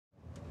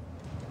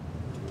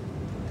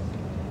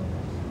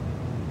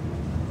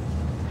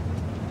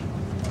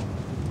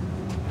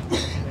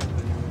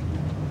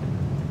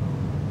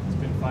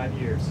5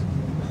 years.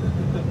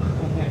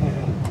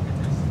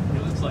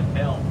 It looks like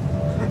hell.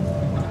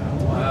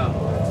 Wow.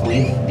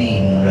 We've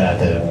been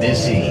rather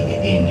busy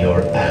in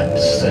your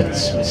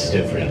absence,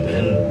 Mr.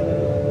 Freeman.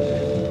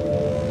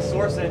 The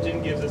Source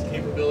Engine gives us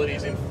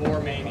capabilities in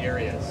 4 main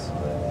areas.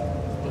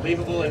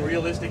 Believable and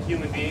realistic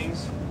human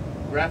beings,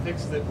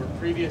 graphics that were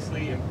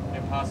previously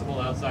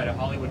impossible outside a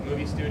Hollywood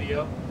movie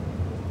studio,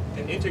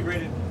 an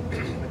integrated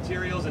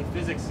materials and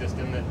physics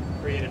system that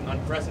create an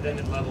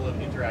unprecedented level of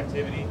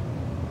interactivity,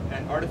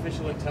 and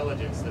artificial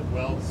intelligence that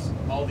welds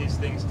all these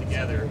things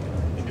together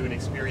into an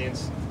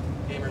experience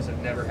gamers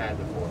have never had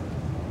before.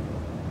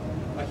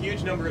 A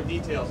huge number of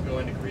details go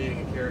into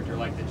creating a character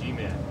like the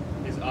G-Man.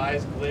 His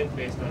eyes glint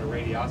based on a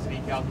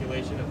radiosity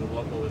calculation of the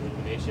local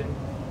illumination.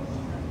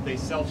 They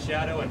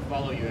self-shadow and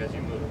follow you as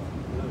you move.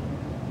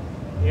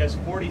 He has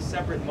 40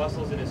 separate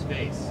muscles in his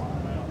face,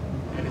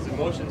 and his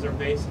emotions are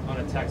based on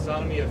a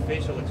taxonomy of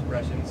facial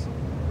expressions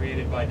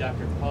created by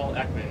Dr. Paul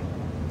Ekman,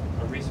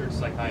 a research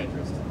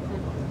psychiatrist.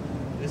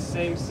 This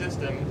same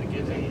system that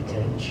gives Pay him...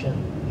 attention,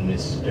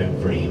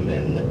 Mr.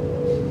 Freeman.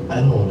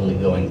 I'm only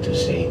going to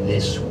say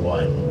this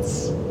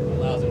once.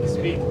 allows him to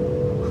speak.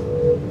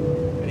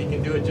 And he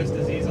can do it just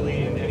as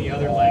easily in any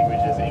other language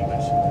as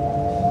English.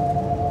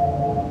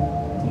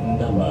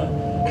 那么，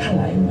看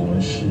来我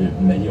们是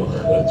没有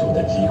合作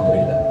的机会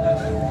了。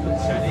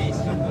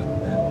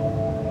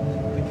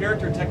 The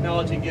character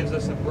technology gives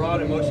us a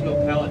broad emotional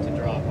palette to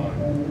draw upon.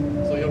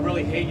 So you'll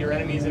really hate your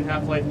enemies in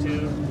Half-Life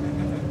 2,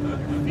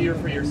 fear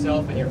for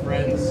yourself and your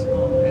friends,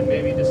 and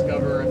maybe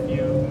discover a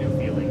few new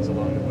feelings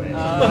along the way.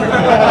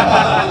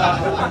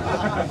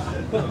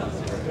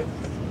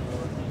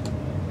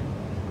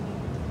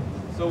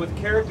 So with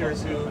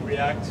characters who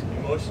react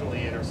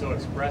emotionally and are so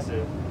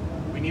expressive,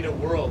 we need a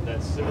world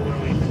that's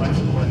similarly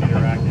flexible and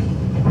interactive.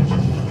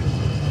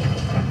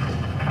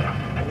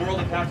 The world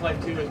of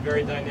Half-Life 2 is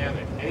very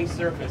dynamic. Any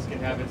surface can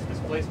have its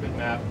displacement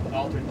map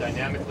altered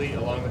dynamically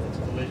along with its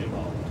collision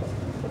hull.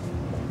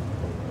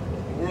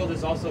 The world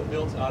is also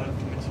built out of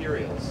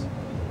materials.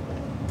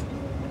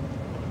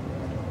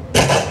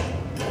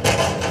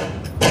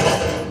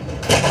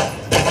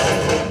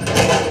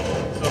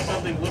 So if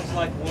something looks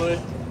like wood,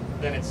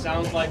 then it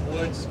sounds like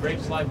wood,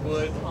 scrapes like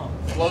wood,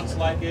 floats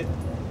like it,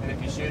 and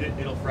if you shoot it,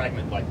 it'll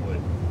fragment like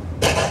wood.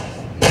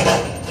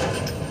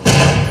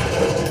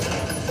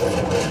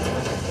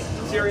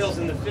 Materials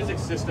in the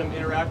physics system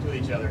interact with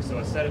each other, so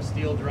a set of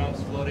steel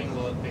drums floating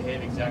will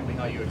behave exactly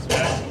how you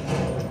expect.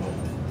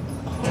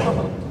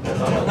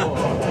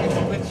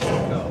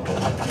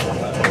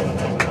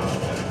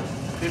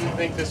 Didn't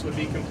think this would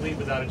be complete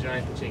without a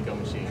giant pachinko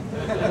machine.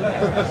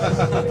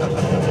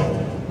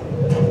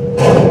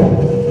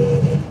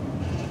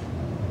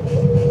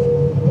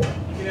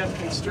 You can have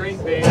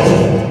constraint-based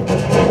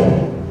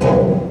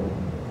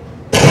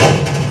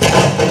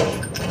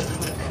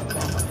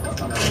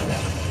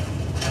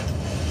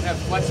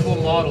flexible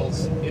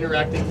models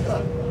interacting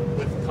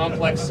with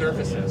complex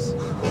surfaces.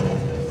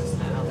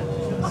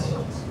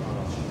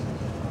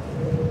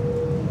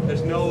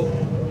 There's no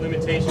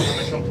limitation on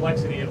the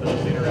complexity of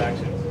those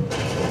interactions.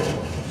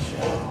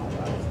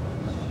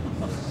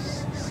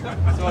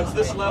 So it's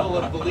this level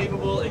of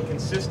believable and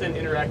consistent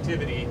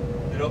interactivity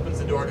that opens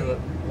the door to a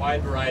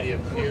wide variety of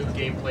new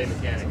gameplay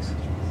mechanics.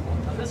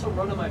 Now this will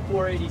run on my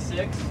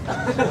 486.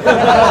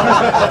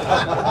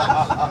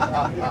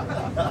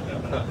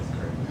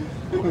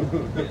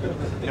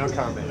 No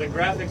comment. The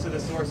graphics of the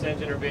Source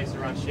Engine are based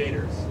around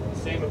shaders, the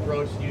same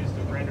approach used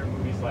to render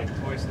movies like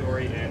Toy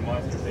Story and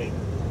Monsters, Inc.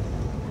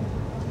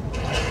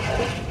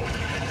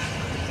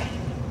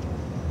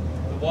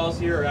 The walls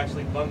here are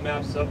actually bump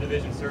map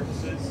subdivision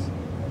surfaces.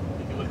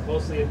 If you look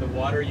closely at the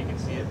water, you can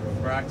see it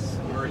refracts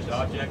merged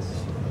objects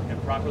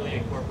and properly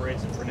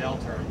incorporates a Fresnel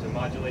term to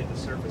modulate the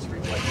surface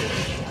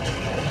reflectivity.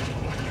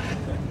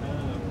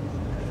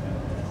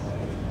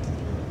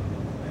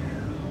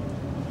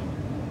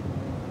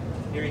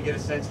 Here you get a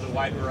sense of the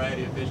wide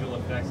variety of visual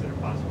effects that are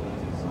possible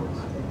with the Source.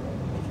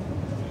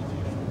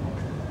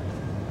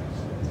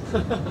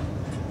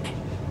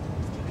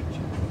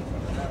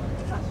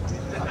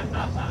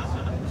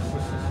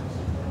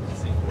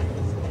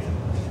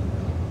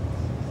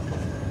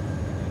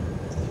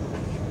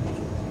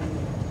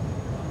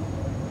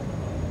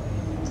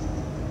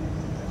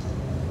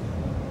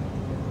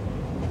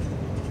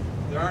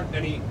 There aren't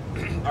any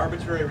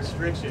arbitrary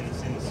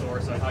restrictions in the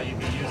Source on how you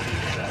can use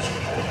these effects.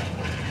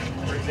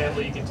 For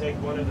example, you can take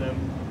one of them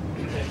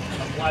and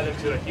apply them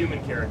to a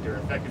human character,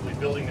 effectively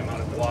building them out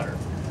of water.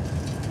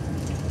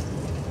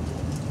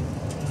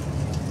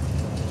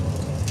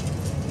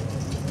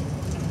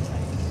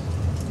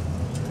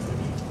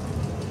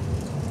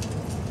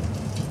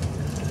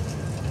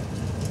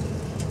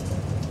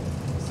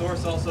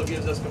 Source also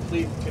gives us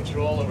complete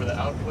control over the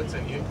outputs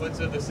and inputs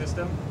of the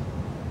system,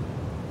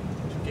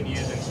 which we can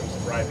use in some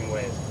surprising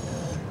ways.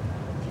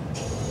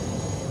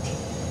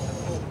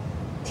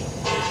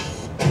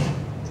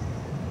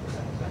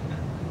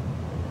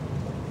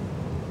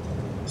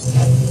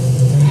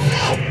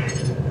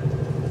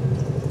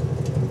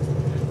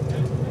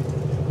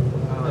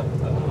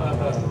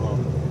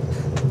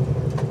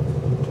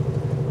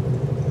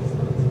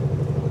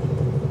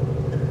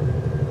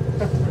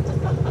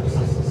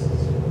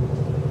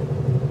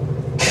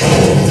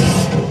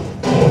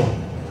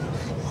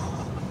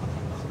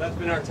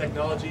 been our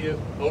technology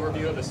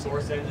overview of the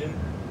Source engine.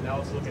 Now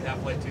let's look at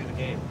Half-Life 2, the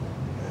game.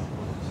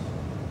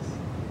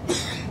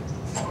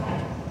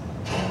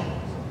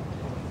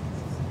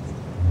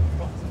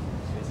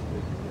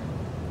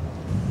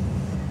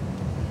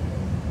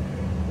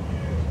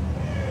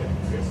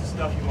 Here's the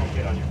stuff you won't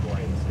get on your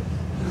 486.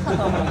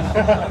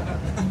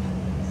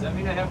 Does that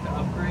mean I have to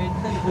upgrade?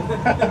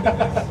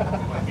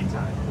 Might be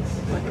time.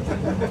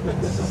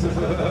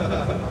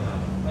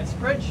 My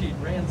spreadsheet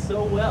ran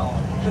so well.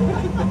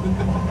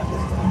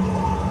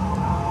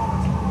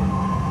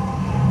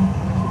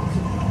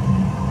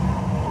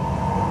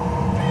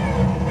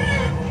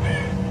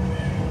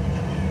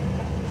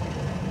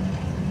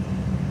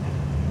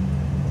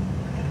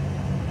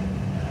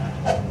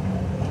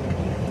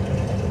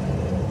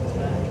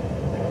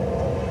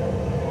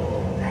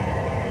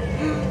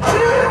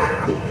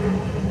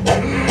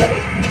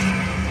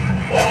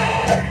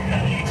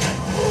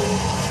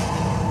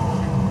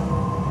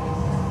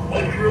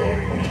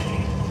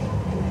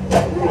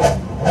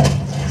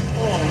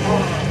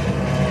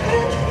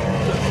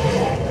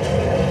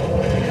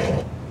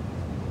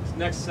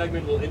 Next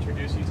segment will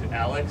introduce you to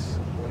Alex,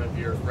 one of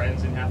your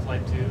friends in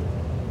Half-Life 2,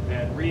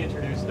 and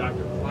reintroduce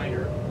Dr.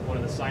 Kleiner, one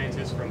of the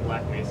scientists from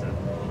Black Mesa.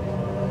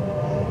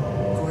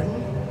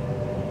 Gordon?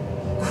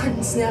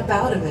 Gordon, snap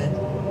out of it.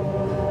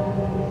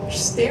 You're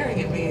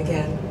staring at me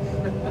again.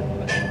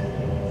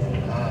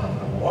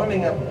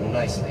 Warming up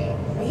nicely.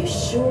 Are you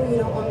sure you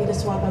don't want me to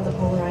swap out the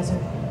polarizer?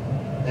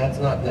 That's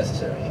not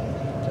necessary.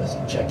 Just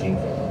checking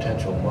for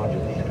potential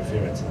modular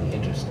interference in the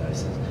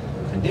interstices.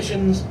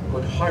 Conditions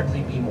could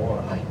hardly be more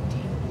ideal.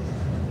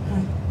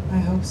 I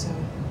hope so.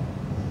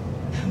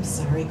 I'm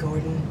sorry,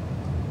 Gordon.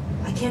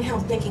 I can't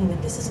help thinking that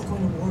this isn't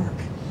going to work.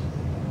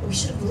 We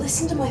should have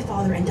listened to my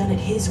father and done it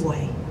his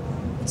way.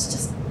 It's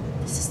just,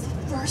 this is the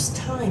first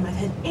time I've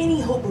had any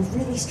hope of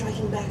really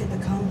striking back at the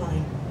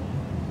Combine.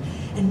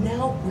 And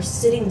now we're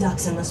sitting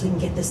ducks unless we can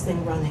get this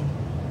thing running.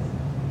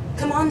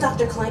 Come on,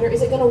 Dr. Kleiner,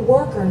 is it going to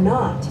work or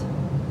not?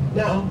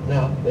 No,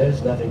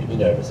 there's nothing to be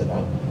nervous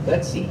about.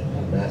 Let's see.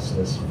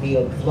 Massless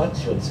field flux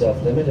should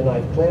self-limit, and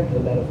I've clamped the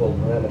manifold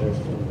parameters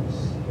to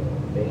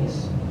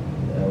base,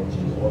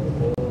 LG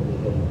orbital.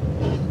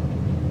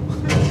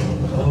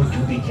 Oh, do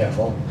be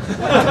careful.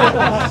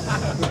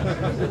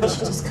 We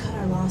should just cut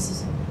our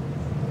losses.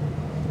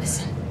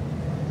 Listen.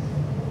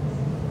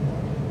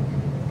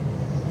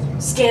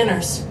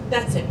 Scanners.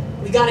 That's it.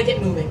 We gotta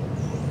get moving.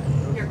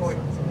 Here,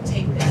 Gordon.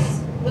 Take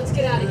this. Let's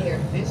get out of here.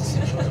 This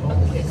should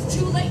only... It's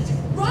too late.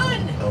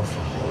 Run! Oh,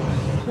 fine.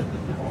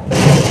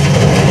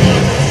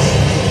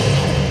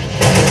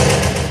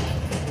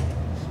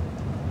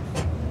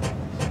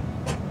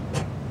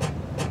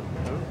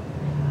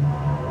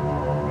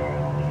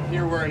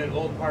 Here we're in an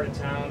old part of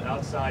town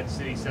outside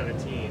City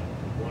 17,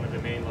 one of the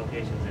main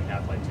locations in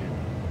Half-Life 2.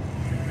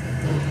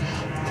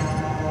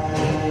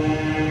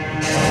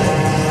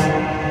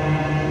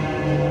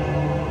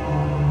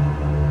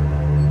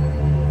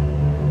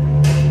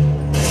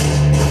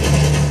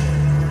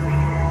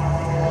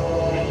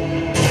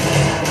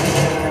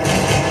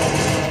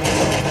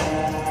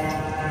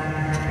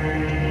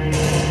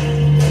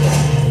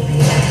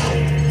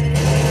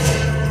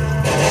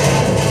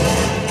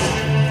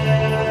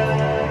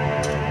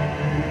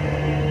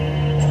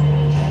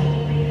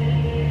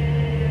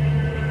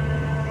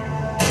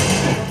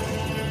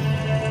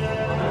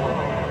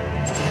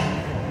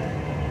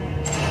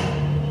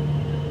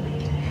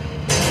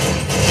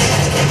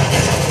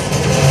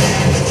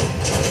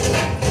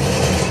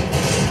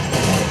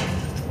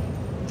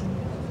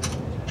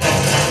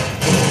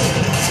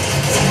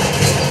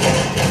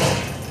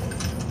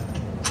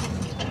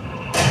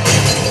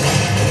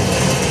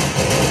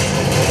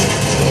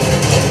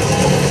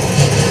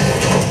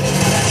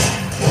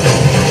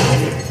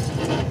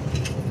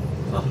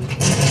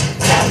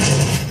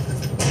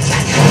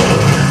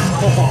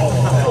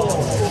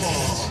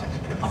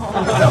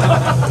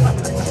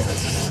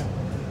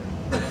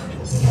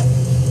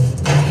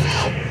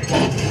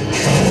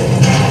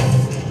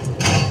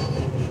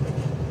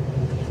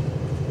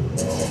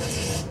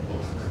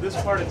 This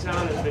part of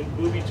town has been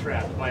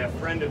booby-trapped by a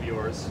friend of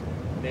yours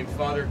named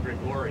Father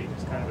Grigori,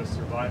 who's kind of a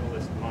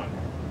survivalist monk.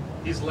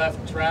 He's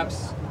left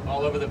traps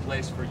all over the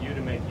place for you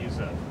to make use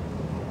of.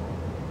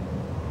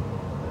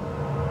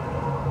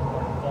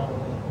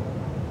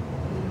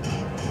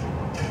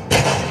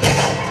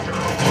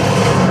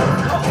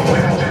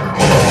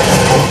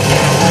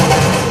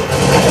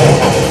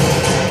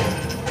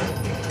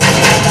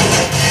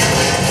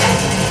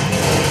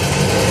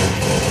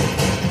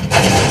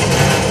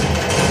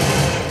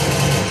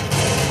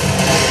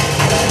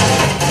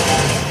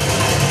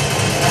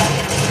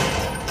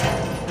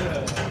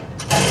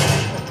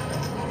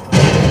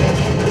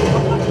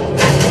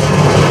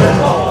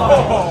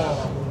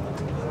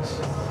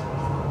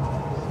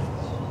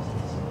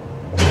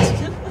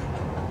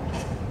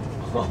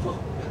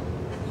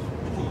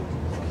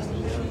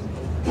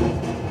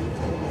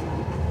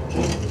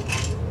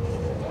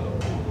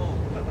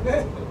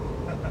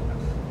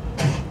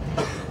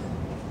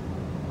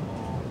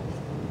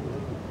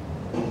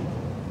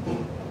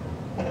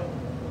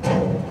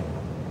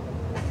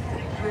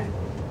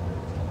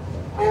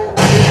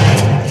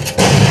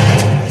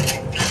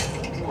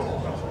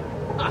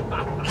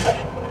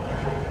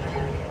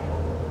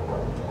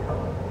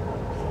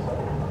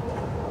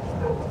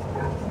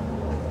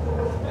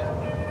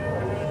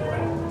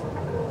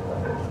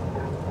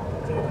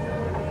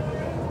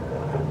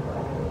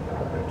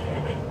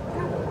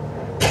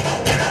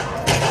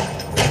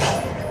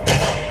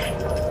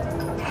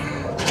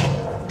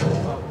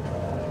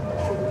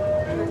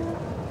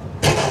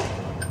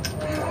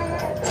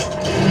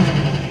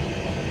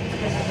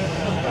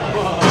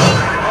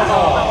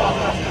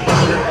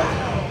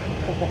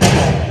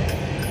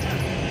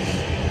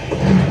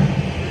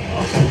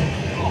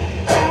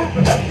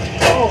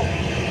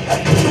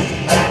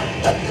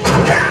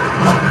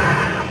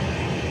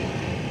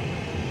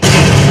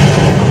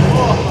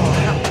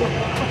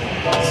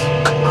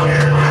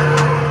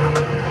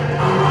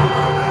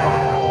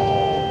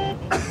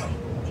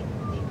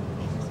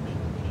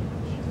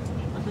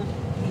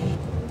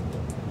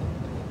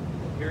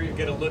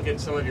 at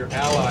some of your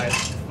allies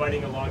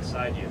fighting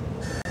alongside you.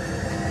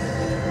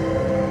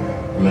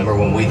 Remember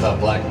when we thought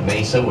Black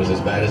Mesa was as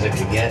bad as it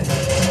could get?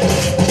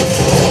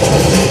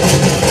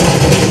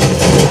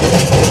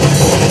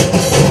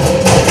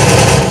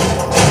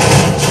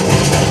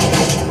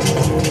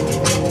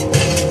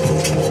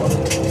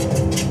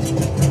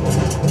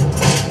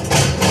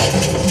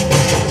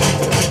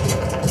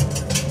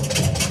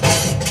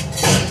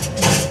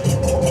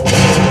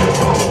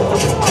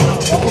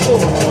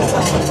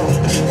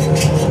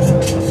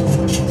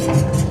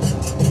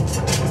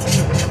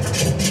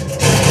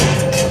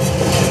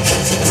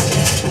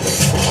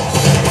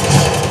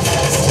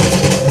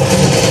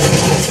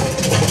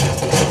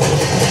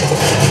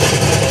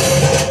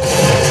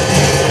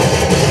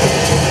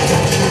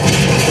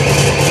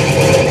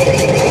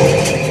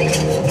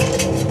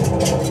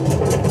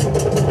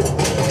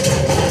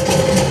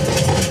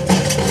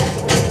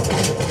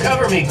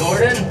 Cover me,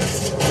 Gordon.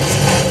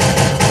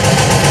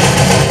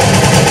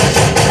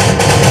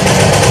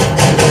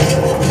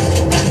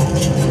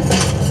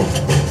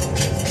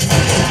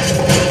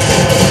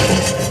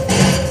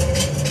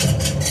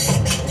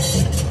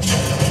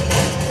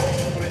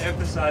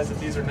 That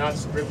these are not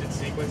scripted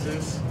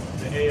sequences.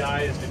 The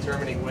AI is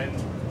determining when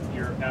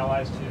your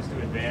allies choose to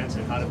advance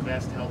and how to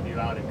best help you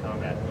out in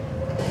combat.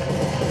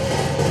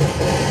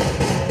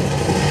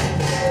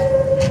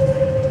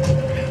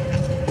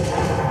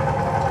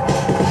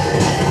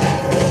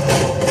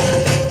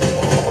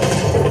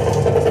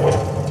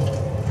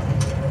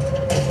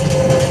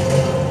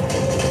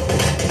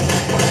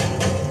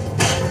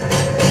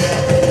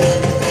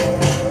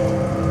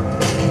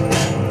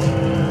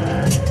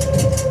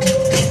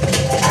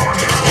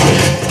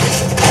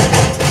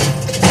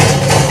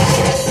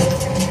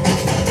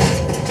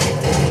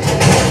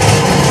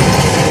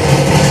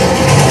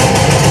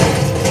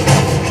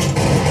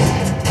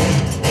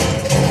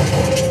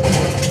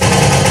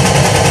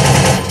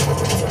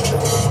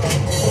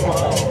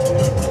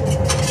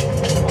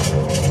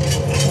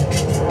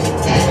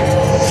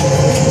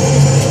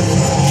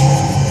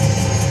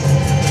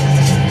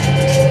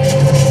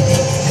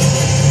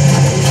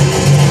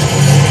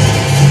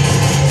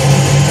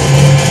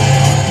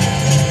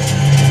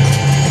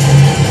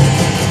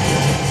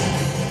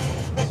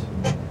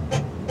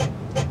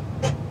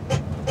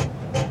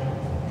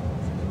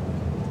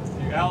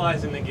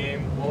 Allies in the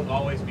game won't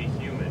always be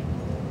human.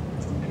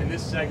 And in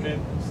this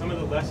segment, some of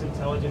the less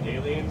intelligent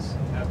aliens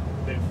have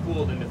been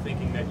fooled into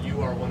thinking that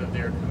you are one of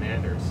their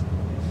commanders.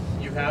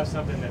 You have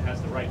something that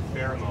has the right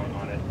pheromone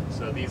on it,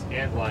 so these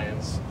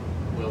antlions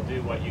will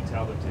do what you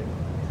tell them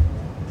to.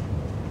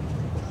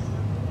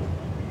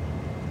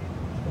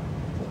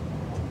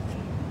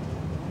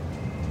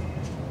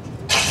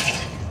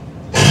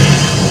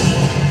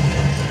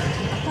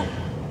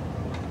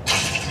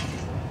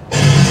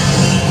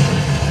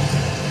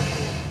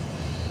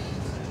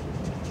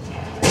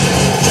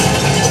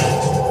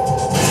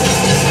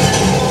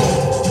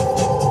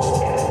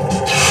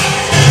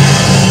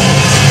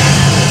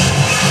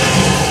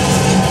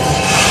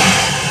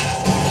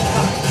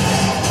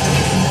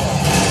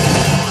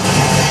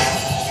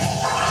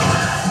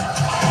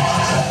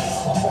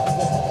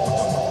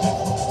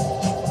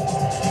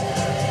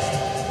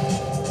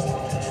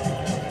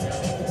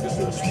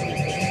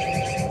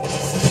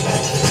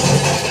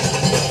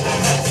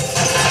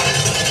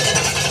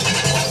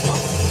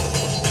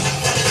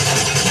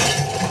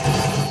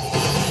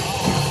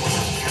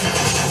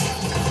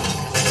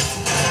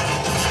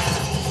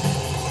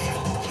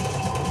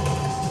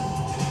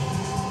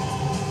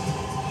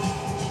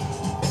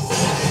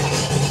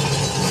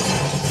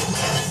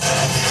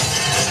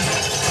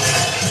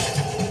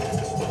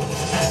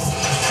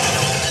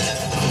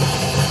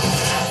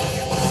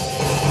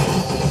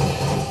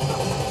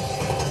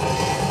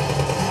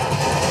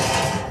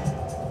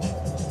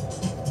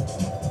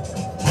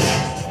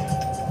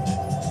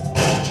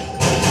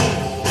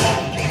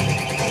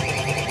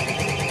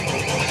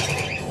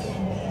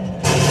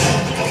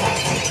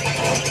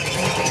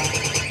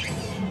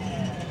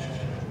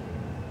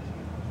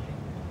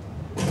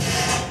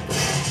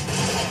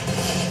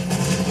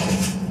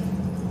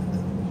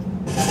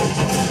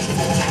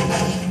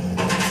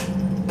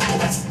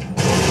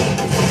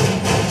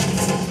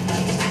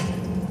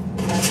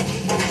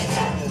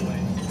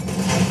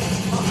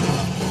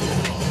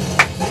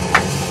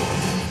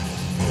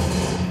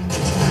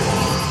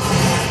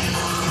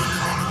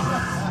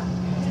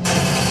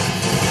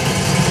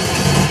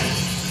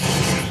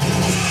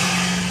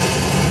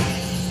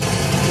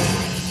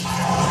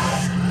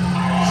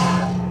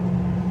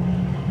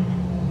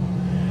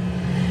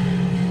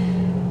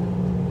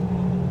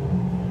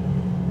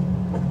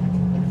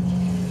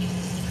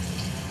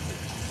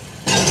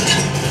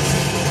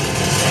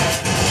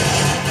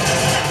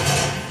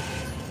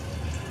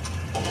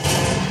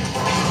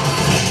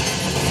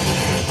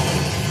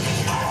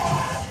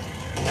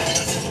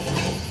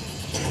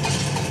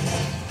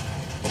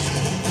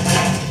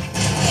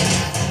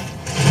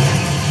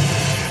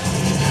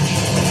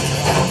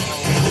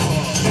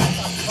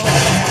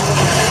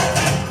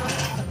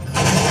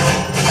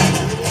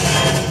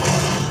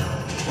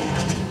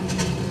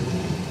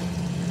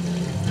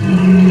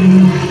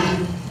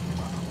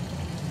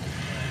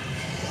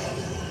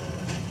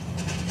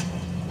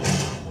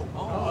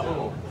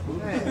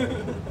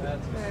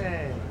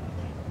 Dang.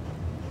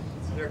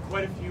 There are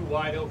quite a few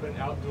wide open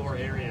outdoor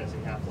areas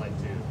in Half-Life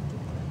 2.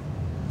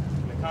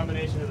 And the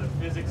combination of the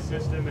physics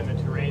system and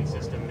the terrain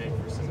system make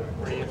for some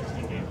pretty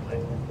interesting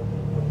gameplay.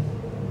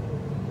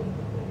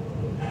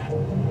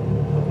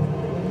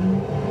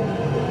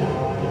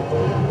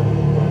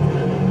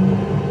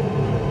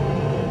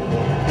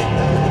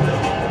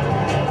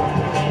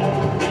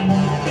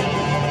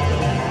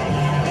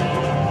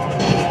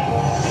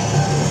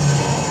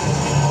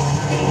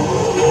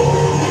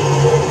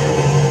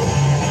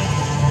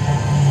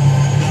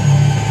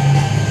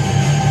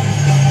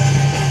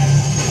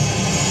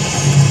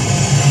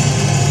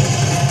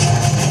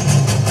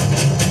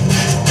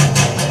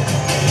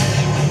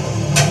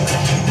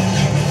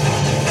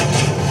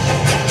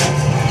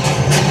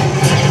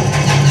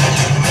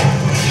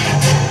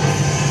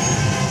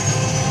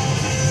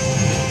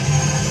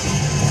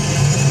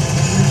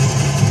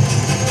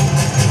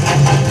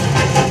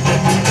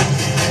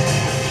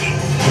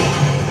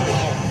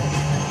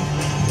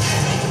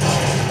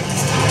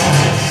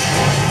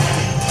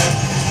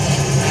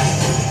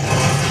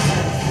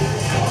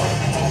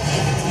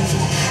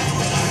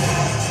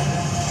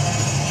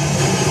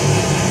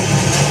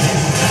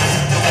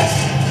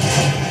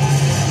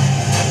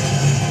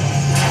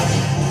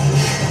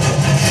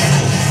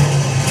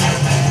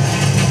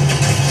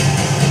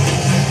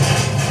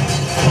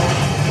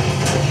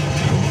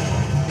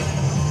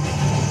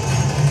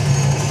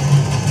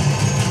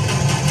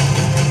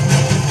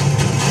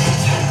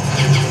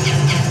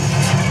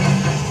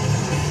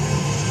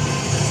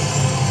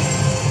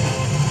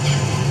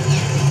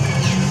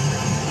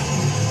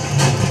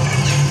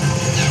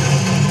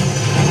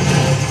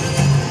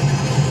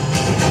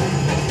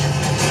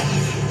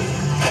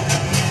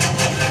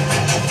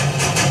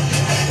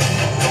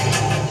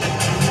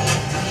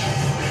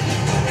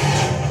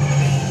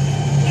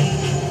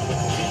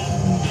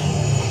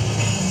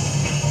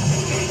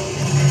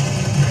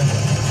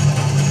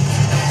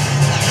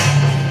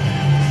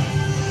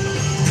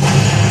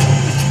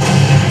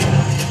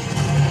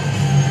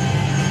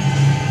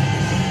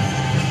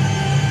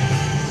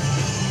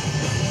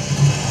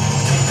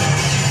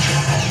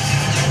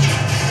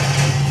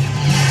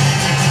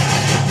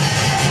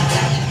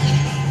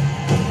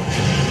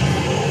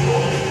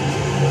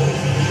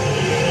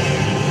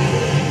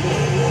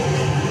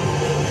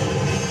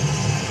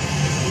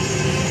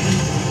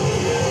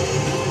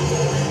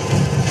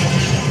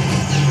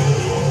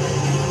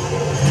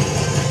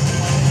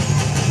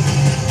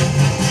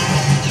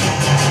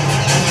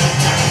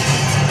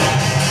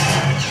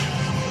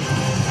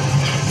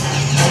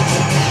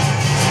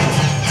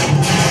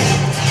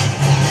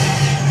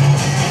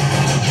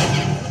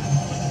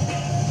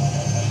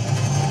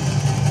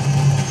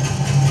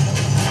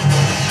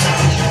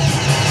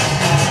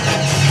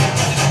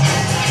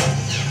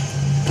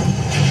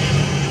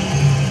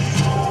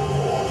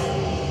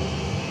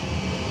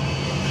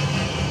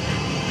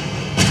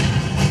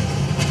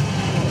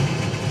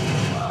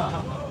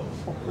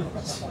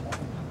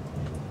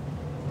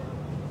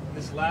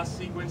 This last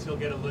sequence, you'll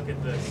get a look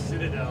at the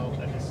Citadel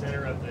at the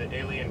center of the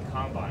alien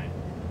Combine.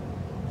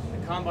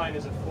 The Combine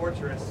is a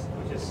fortress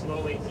which is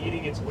slowly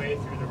eating its way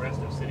through the rest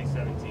of City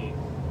 17.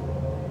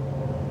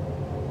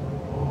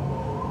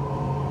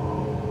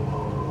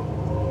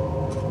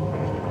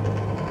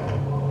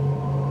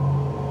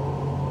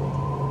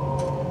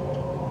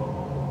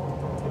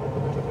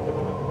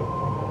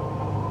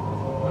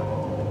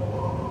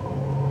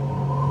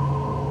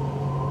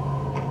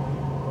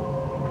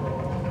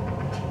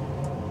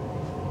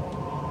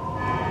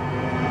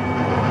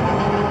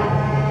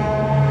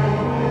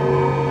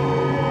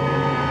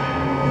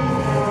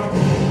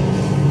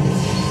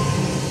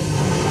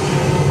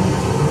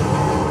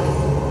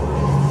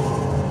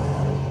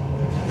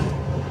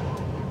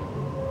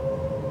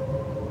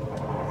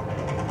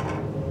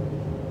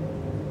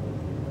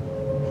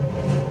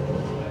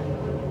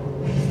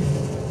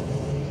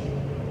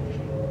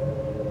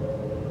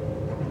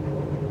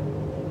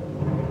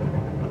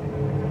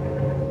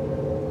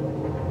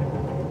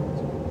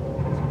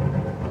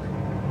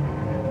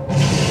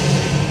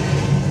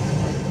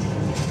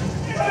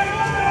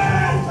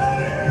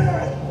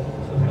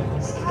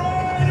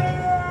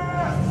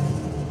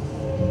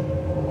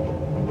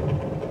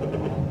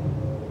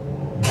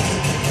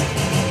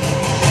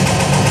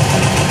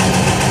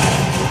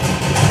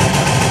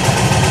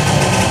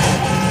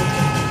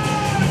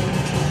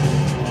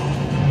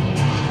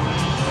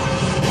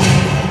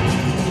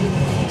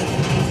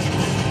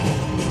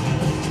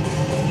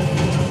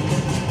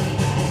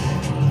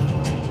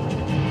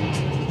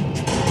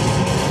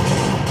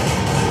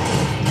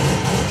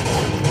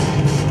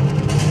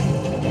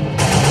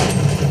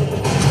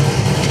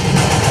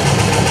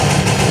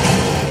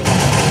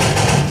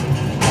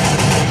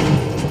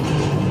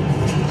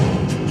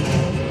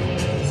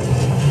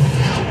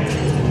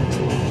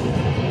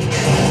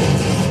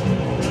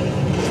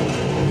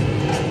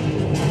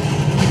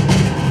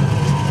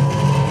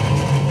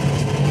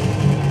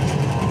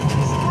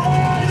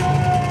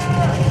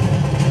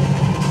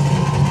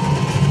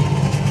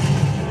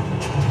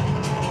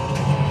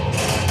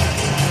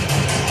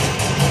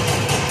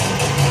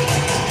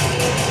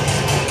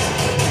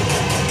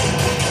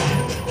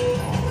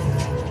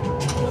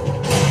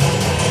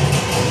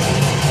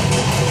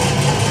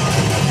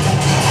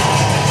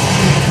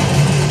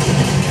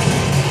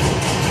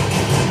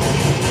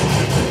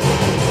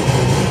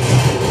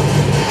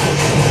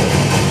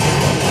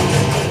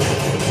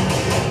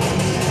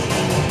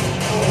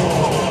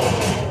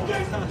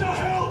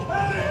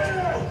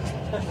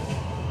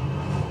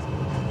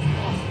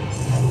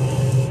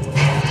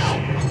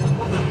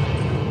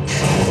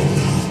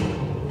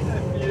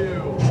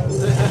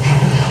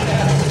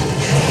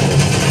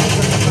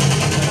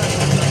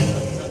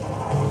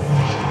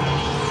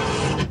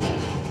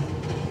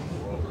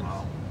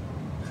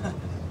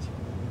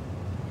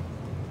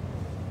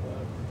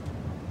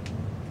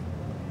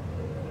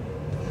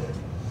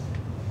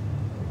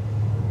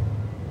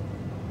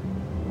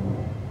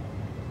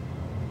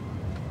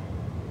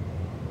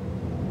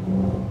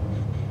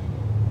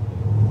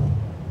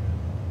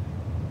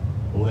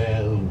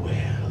 Well,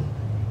 well,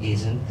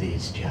 isn't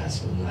this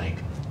just like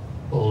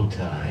old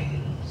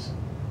times?